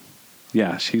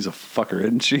 Yeah, she's a fucker,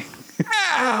 isn't she?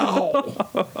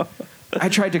 Ow! I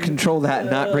tried to control that and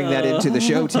not bring that into the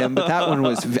show, Tim, but that one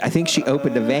was, I think she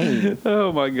opened a vein.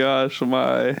 Oh my gosh,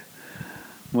 my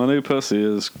new pussy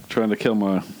is trying to kill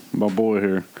my boy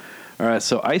here. All right,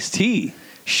 so Ice-T.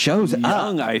 Shows up.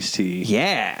 Young Ice-T.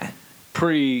 Yeah.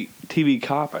 Pre-TV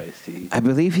cop Ice-T. I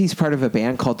believe he's part of a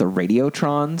band called the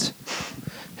Radiotrons.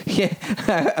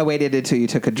 Yeah, I waited until you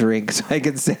took a drink so I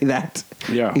could say that.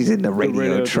 Yeah. He's in the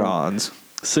Radiotrons.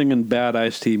 Singing bad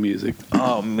Ice-T music.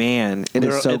 Oh, man. It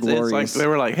is so glorious. It's like, they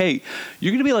were like, hey,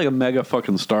 you're going to be like a mega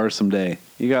fucking star someday.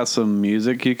 You got some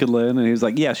music you could lend? And he's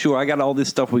like, yeah, sure. I got all this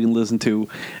stuff we can listen to.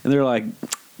 And they're like,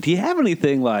 do you have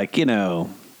anything like,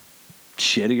 shittier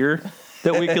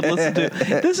that we could listen to?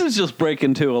 This is just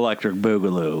breaking to Electric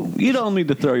Boogaloo. You don't need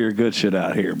to throw your good shit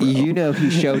out here, bro.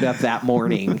 He showed up that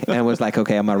morning and was like,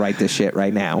 okay, I'm going to write this shit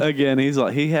right now. Again, he's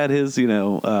like, he had his,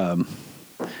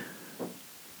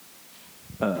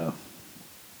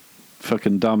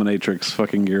 fucking dominatrix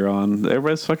fucking gear on.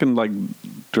 Everybody's fucking like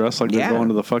dressed like they're going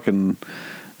to the fucking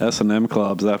S&M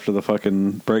clubs after the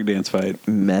fucking breakdance fight.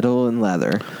 Metal and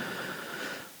leather.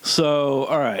 So,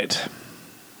 all right.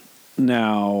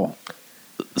 Now,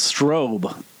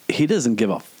 Strobe, he doesn't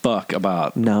give a fuck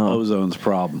about Ozone's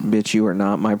problem. Bitch, you are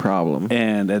not my problem.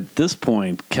 And at this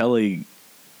point, Kelly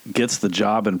gets the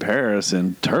job in Paris,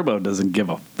 and Turbo doesn't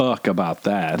give a fuck about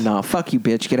that. No, fuck you,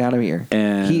 bitch. Get out of here.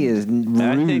 And he is rude.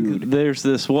 I think there's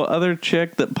this other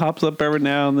chick that pops up every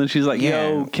now and then. She's like,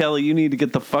 yo, Kelly, you need to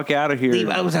get the fuck out of here. Leave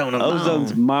Ozone alone.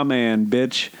 Ozone's my man,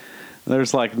 bitch.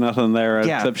 There's like nothing there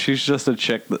except she's just a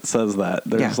chick that says that.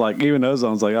 There's like, even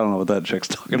Ozone's like, I don't know what that chick's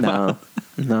talking about.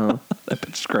 No. That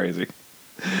bitch is crazy.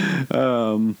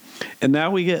 And now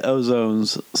we get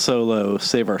Ozone's solo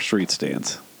Save Our Streets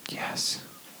dance. Yes.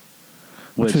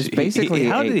 Which was basically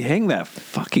how did he hang that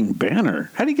fucking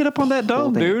banner? How did he get up on that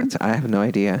dome, dude? I have no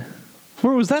idea.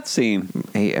 Where was that scene?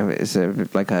 It's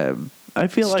like a I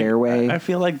feel stairway. I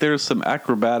feel like there's some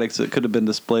acrobatics that could have been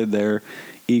displayed there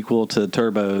equal to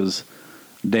Turbo's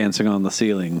dancing on the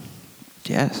ceiling.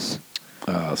 Yes.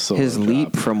 So His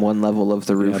leap from one level of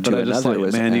the roof to another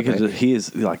was man. epic. You could just, he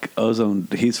is like Ozone.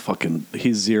 He's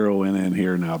zeroing in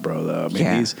here now, bro. Though I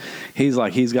mean, he's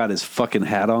like he's got his fucking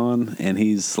hat on and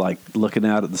he's like looking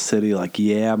out at the city like,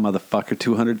 yeah, motherfucker,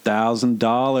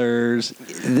 $200,000.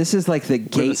 This is like the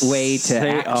gateway to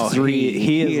Act 3.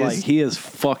 He is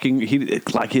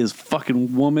like his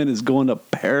fucking woman is going to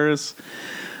Paris.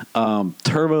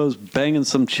 Turbo's banging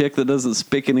some chick that doesn't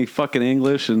speak any fucking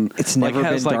English and it's never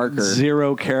has been darker.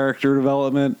 Zero character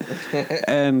development.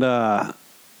 and now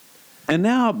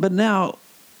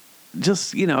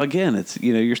just, again, it's,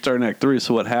 you're starting Act 3.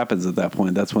 So what happens at that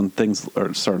point? That's when things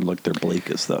are starting to look their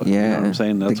bleakest, though. Yeah. You know what I'm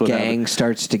saying? That's the what gang happens.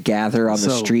 starts to gather on the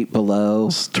street below.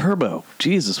 Turbo.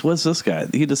 Jesus, what's this guy?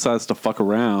 He decides to fuck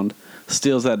around,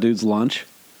 steals that dude's lunch.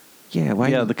 Yeah, why?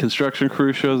 Yeah, the construction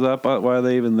crew shows up. Why are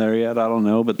they even there yet? I don't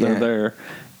know, but they're there.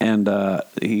 And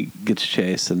he gets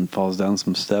chased and falls down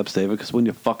some steps, David, because when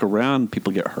you fuck around,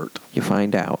 people get hurt. You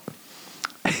find out.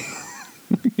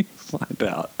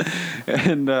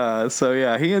 And so,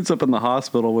 yeah, he ends up in the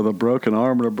hospital with a broken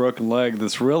arm and a broken leg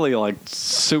that's really, like,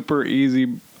 super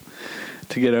easy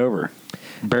to get over.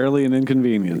 Barely an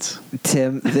inconvenience.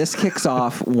 Tim, this kicks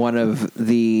off one of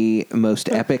the most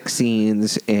epic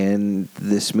scenes in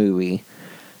this movie.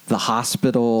 The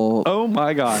hospital. Oh,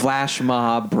 my God. Flash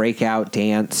mob breakout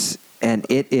dance. And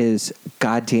it is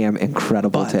goddamn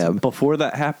incredible, Tim. Before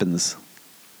that happens,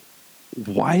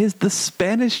 why is the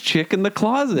Spanish chick in the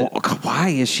closet? Well, why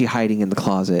is she hiding in the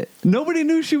closet? Nobody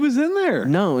knew she was in there.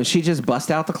 No, she just bust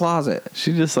out the closet.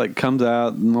 She just, like, comes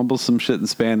out and mumbles some shit in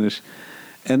Spanish.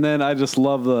 And then I just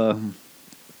love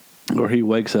where he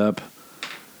wakes up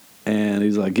and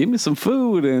he's like, give me some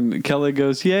food. And Kelly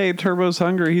goes, yay, Turbo's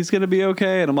hungry. He's going to be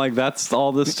okay. And I'm like, that's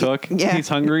all this took? Yeah. He's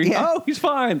hungry? Yeah. Oh, he's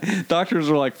fine. Doctors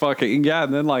are like, fuck it. Yeah.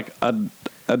 And then like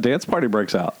a dance party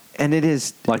breaks out. And it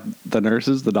is like the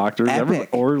nurses, the doctors, epic.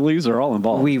 Orderlies are all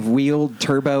involved. We've wheeled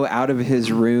Turbo out of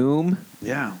his room.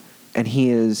 Yeah. And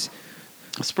he is...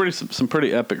 It's some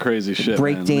pretty epic, crazy shit.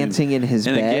 Breakdancing in his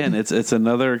bed. And again, it's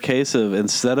another case of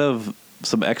instead of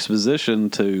some exposition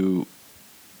to,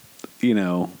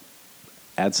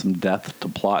 add some depth to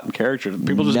plot and character,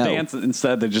 people just dance.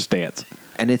 Instead, they just dance.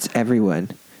 And it's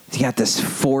everyone. You got this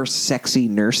 4 sexy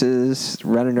nurses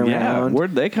running around. Yeah,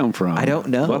 where'd they come from? I don't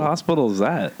know. What hospital is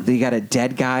that? You got a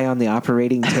dead guy on the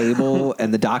operating table,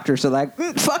 and the doctors are like,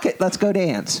 fuck it, let's go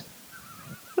dance.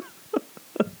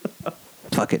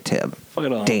 Fuck it, Tim. Fuck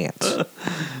it all. Dance.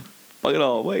 Fuck it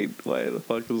all. Wait, why the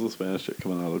fuck is the Spanish chick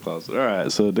coming out of the closet? All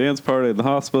right, so dance party in the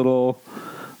hospital.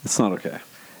 It's not okay.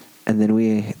 And then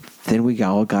we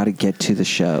all got to get to the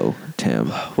show, Tim.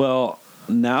 Well,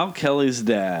 now Kelly's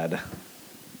dad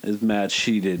is mad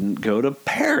she didn't go to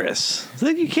Paris. He's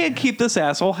like, you can't keep this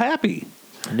asshole happy.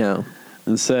 No.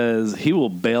 And says he will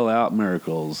bail out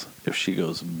Miracles if she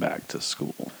goes back to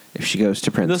school. If she goes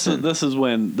to Princeton. This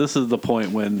is the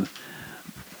point when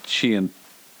she and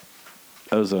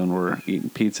Ozone were eating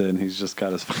pizza and he's just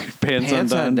got his fucking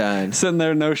pants undone. Sitting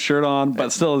there, no shirt on,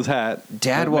 but still his hat.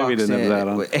 Dad walks maybe didn't in.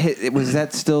 have his hat on. Was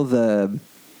that still the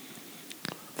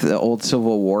old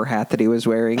Civil War hat that he was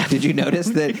wearing? Did you notice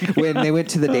that when they went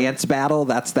to the dance battle,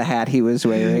 that's the hat he was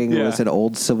wearing? Yeah. Was an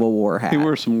old Civil War hat. He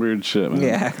wore some weird shit, man.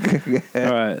 Yeah.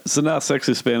 All right. So now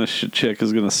sexy Spanish chick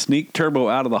is going to sneak Turbo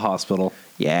out of the hospital.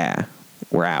 Yeah.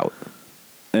 We're out.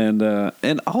 And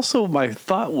also my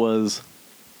thought was,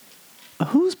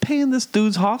 who's paying this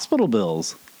dude's hospital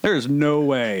bills? There is no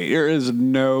way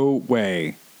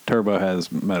Turbo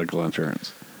has medical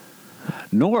insurance.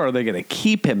 Nor are they going to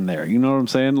keep him there. You know what I'm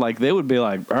saying? Like, they would be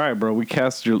like, all right, bro, we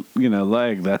cast your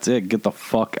leg. That's it. Get the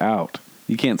fuck out.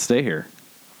 You can't stay here.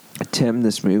 Tim,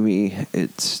 this movie,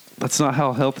 that's not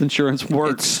how health insurance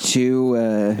works. It's too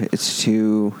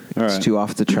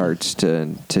off the charts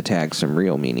to tag some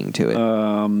real meaning to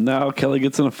it. Now Kelly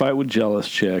gets in a fight with Jealous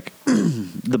Chick.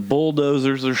 The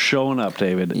bulldozers are showing up,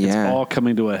 David. Yeah. It's all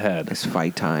coming to a head. It's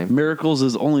fight time. Miracles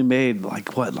is only made like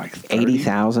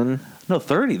 80,000? No,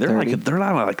 30. They're 30? they're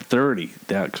not like 30.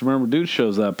 Yeah, because remember, dude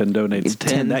shows up and donates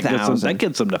 10. That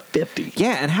gets them to 50.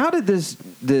 Yeah, and how did this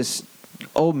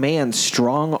old man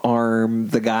strong arm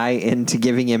the guy into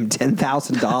giving him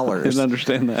 $10,000? I didn't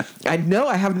understand that. I know.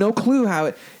 I have no clue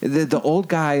how the old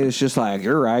guy is just like,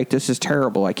 you're right. This is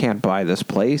terrible. I can't buy this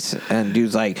place. And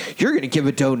dude's like, you're going to give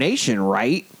a donation,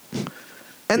 right?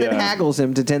 And then haggles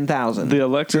him to $10,000. The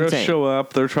Electros show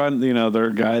up. They're trying, they're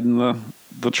guiding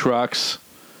the trucks.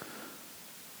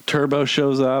 Turbo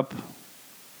shows up.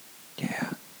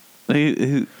 Yeah.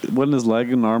 He wasn't his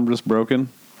leg and arm just broken?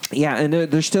 Yeah, and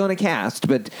they're still in a cast,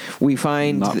 but we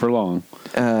find Not for long.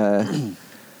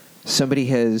 somebody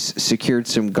has secured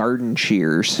some garden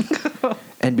shears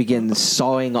and begins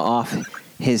sawing off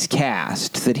his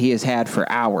cast that he has had for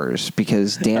hours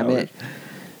because, damn it,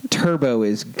 Turbo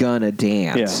is gonna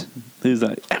dance. Yeah, he's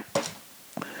like,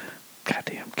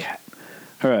 goddamn cat.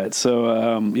 All right,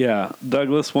 so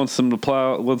Douglas wants them to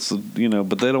plow.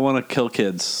 But they don't want to kill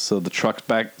kids, so the trucks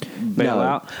bail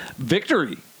out.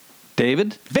 Victory,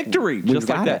 David. Victory, just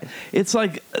like that. It's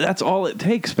like that's all it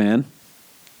takes, man.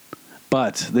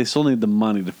 But they still need the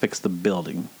money to fix the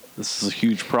building. This is a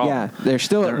huge problem. Yeah, they're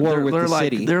still at war with the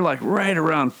city. They're like right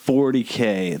around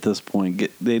 $40K at this point.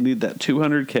 They need that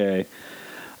 $200K.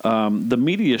 The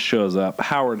media shows up.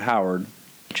 Howard,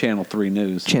 Channel 3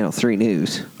 News. Channel 3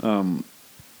 News.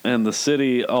 And the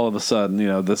city, all of a sudden,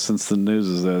 since the news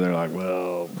is there, they're like,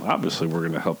 well, obviously we're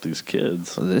going to help these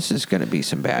kids. Well, this is going to be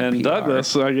some bad And PR.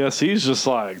 Douglas, I guess he's just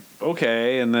like,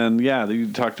 okay. And then,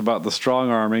 you talked about the strong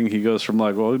arming. He goes from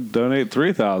like, well, donate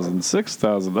 $3,000,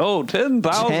 $6,000, $10,000.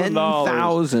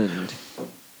 $10,000.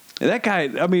 That guy,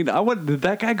 did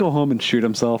that guy go home and shoot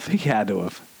himself? He had to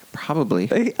have. Probably.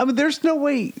 There's no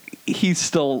way he's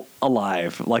still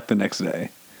alive like the next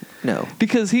day. No.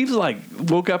 Because he was like,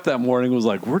 woke up that morning, was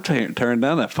like, we're tearing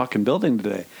down that fucking building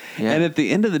today. Yeah. And at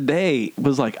the end of the day,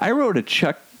 was like, I wrote a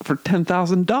check for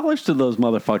 $10,000 to those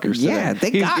motherfuckers today. Yeah, they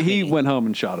got me. He went home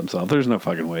and shot himself. There's no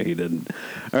fucking way he didn't.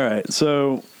 All right,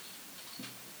 so...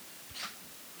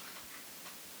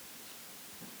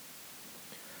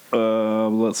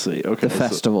 let's see. Okay, the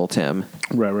festival, Tim.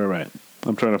 Right.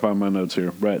 I'm trying to find my notes here.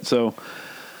 Right, so...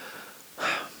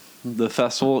 The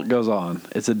festival goes on.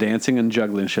 It's a dancing and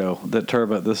juggling show that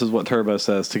this is what Turbo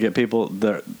says to get people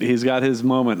there. He's got his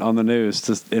moment on the news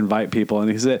to invite people. And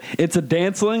he said, it's a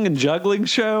dancing and juggling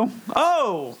show.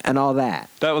 Oh, and all that.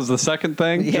 That was the second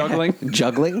thing. Yeah.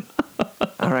 Juggling.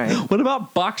 All right. What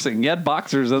about boxing? You had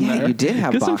boxers in there. You did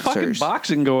have Get boxers. Some fucking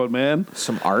boxing going, man.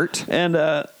 Some art. And,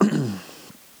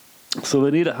 so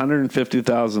they need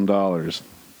 $150,000.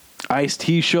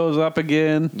 Ice-T shows up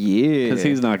again. Yeah. Because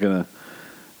he's not going to.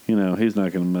 He's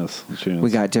not going to miss a chance. We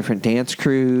got different dance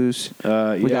crews. We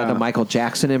got the Michael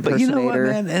Jackson impersonator. But you know what,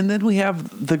 man? And then we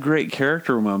have the great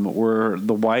character moment where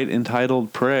the white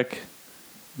entitled prick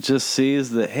just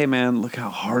sees that, hey, man, look how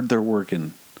hard they're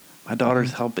working. My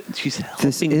daughter's helping. She's helping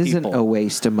This isn't people. A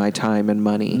waste of my time and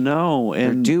money. No.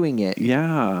 And they're doing it.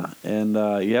 Yeah. And,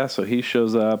 so he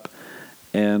shows up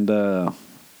and,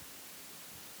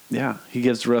 he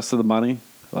gives the rest of the money.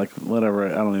 Like, whatever,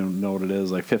 I don't even know what it is,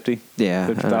 like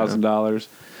 $50,000.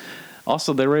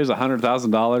 Also, they raised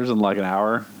 $100,000 in like an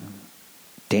hour.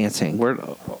 Dancing.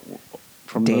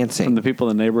 From the people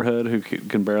in the neighborhood who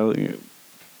can barely...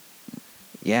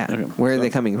 Yeah. Okay. Where are they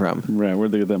coming from? Right,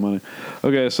 where'd they get that money?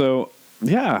 Okay, so,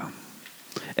 yeah.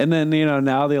 And then,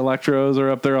 now the Electros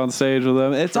are up there on stage with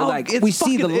them. It's all like, we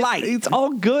see the light. It's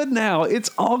all good now. It's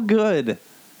all good.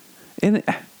 And...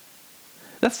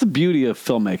 That's the beauty of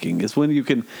filmmaking, is when you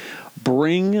can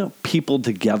bring people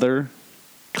together,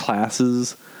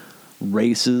 classes,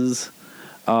 races,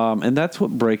 and that's what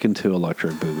Breakin' 2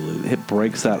 Electric Boogaloo. It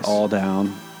breaks that all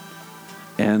down,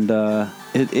 and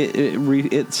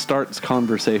it starts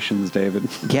conversations, David.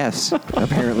 Yes,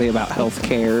 apparently about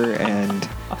healthcare and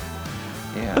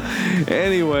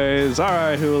Anyways, all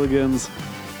right, hooligans.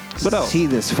 What else? See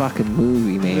this fucking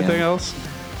movie, man. Anything else?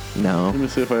 No. Let me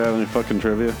see if I have any fucking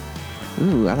trivia.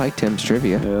 Ooh, I like Tim's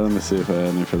trivia. Yeah, let me see if I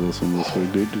had any for this one this week.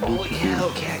 Oh, yeah,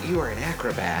 Hellcat, you are an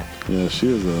acrobat. Yeah,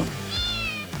 she's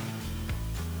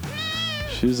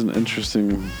an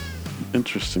interesting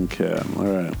cat. All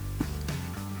right.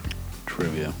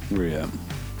 Trivia. Where you at?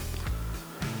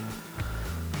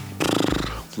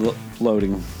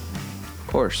 Loading. Of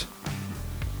course.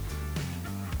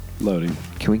 Loading.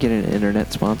 Can we get an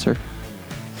internet sponsor?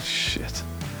 Shit.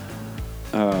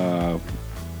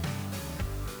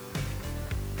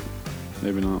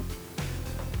 Maybe not.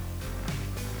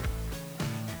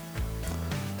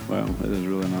 Well, it is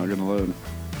really not going to load.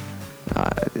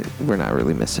 We're not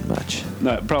really missing much.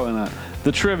 No, probably not.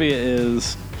 The trivia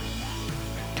is...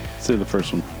 Let's see the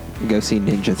first one. Go see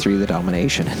Ninja 3: The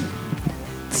Domination.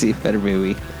 See a better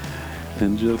movie.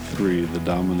 Ninja 3: The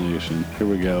Domination. Here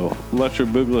we go. Electric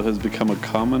Boogaloo has become a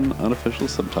common unofficial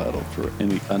subtitle for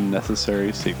any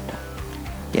unnecessary sequel.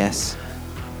 Yes.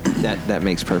 That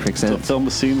makes perfect sense. To film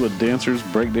a scene with dancers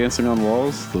breakdancing on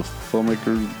walls, the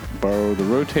filmmakers borrow the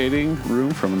rotating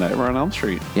room from A Nightmare on Elm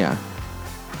Street. Yeah.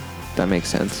 That makes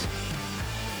sense.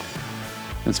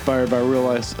 Inspired by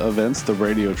real-life events, the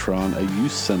Radiotron, a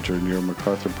youth center near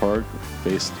MacArthur Park,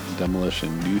 faced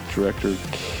demolition. Youth director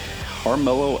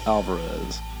Carmelo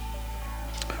Alvarez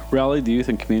rallied the youth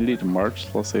and community to march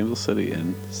to Los Angeles City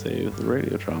and save the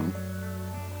Radiotron.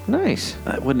 Nice.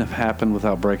 That wouldn't have happened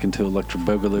without breaking to Electric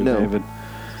Boogaloo, No. David.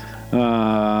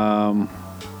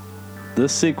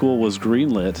 This sequel was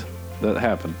greenlit. That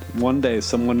happened. One day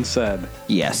someone said,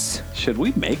 Yes. should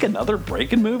we make another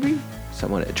Breakin' movie?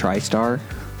 Someone at TriStar.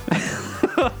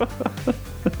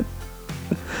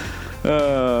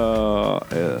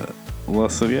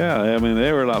 Less than, I mean,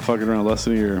 they were not fucking around. Less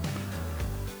than a year.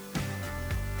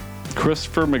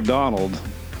 Christopher McDonald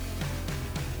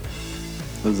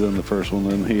was in the first one,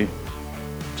 then he,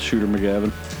 Shooter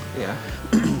McGavin. Yeah.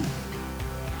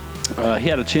 He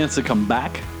had a chance to come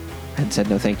back. And said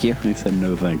no thank you. He said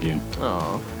no thank you.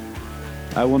 Oh.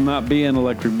 I will not be in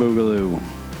Electric Boogaloo.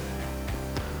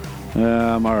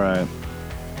 All right.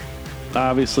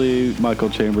 Obviously, Michael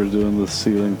Chambers doing the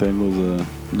ceiling thing was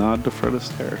a nod to Fred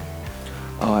Astaire.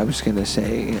 Oh, I was going to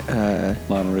say,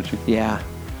 Lionel Richie. yeah,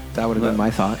 that would have been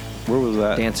my thought. Where was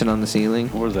that? Dancing on the ceiling.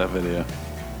 Where was that video?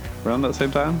 Around that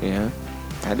same time? Yeah.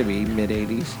 Had to be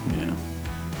mid-'80s. Yeah.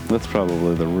 That's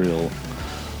probably the real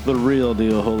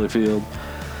deal, Holyfield.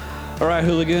 All right,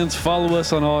 hooligans, follow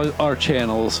us on all our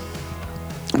channels.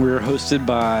 We're hosted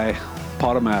by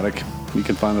Podomatic. You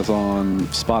can find us on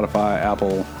Spotify,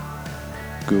 Apple,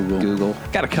 Google.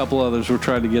 Got a couple others we're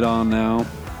trying to get on now.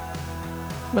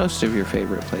 Most of your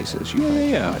favorite places you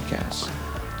find podcasts.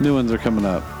 New ones are coming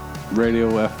up. Radio,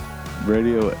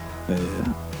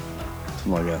 something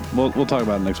like that. We'll talk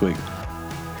about it next week.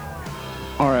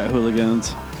 All right,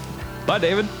 hooligans. Bye,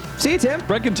 David. See you, Tim.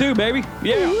 Breaking 2, baby.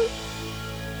 Yeah.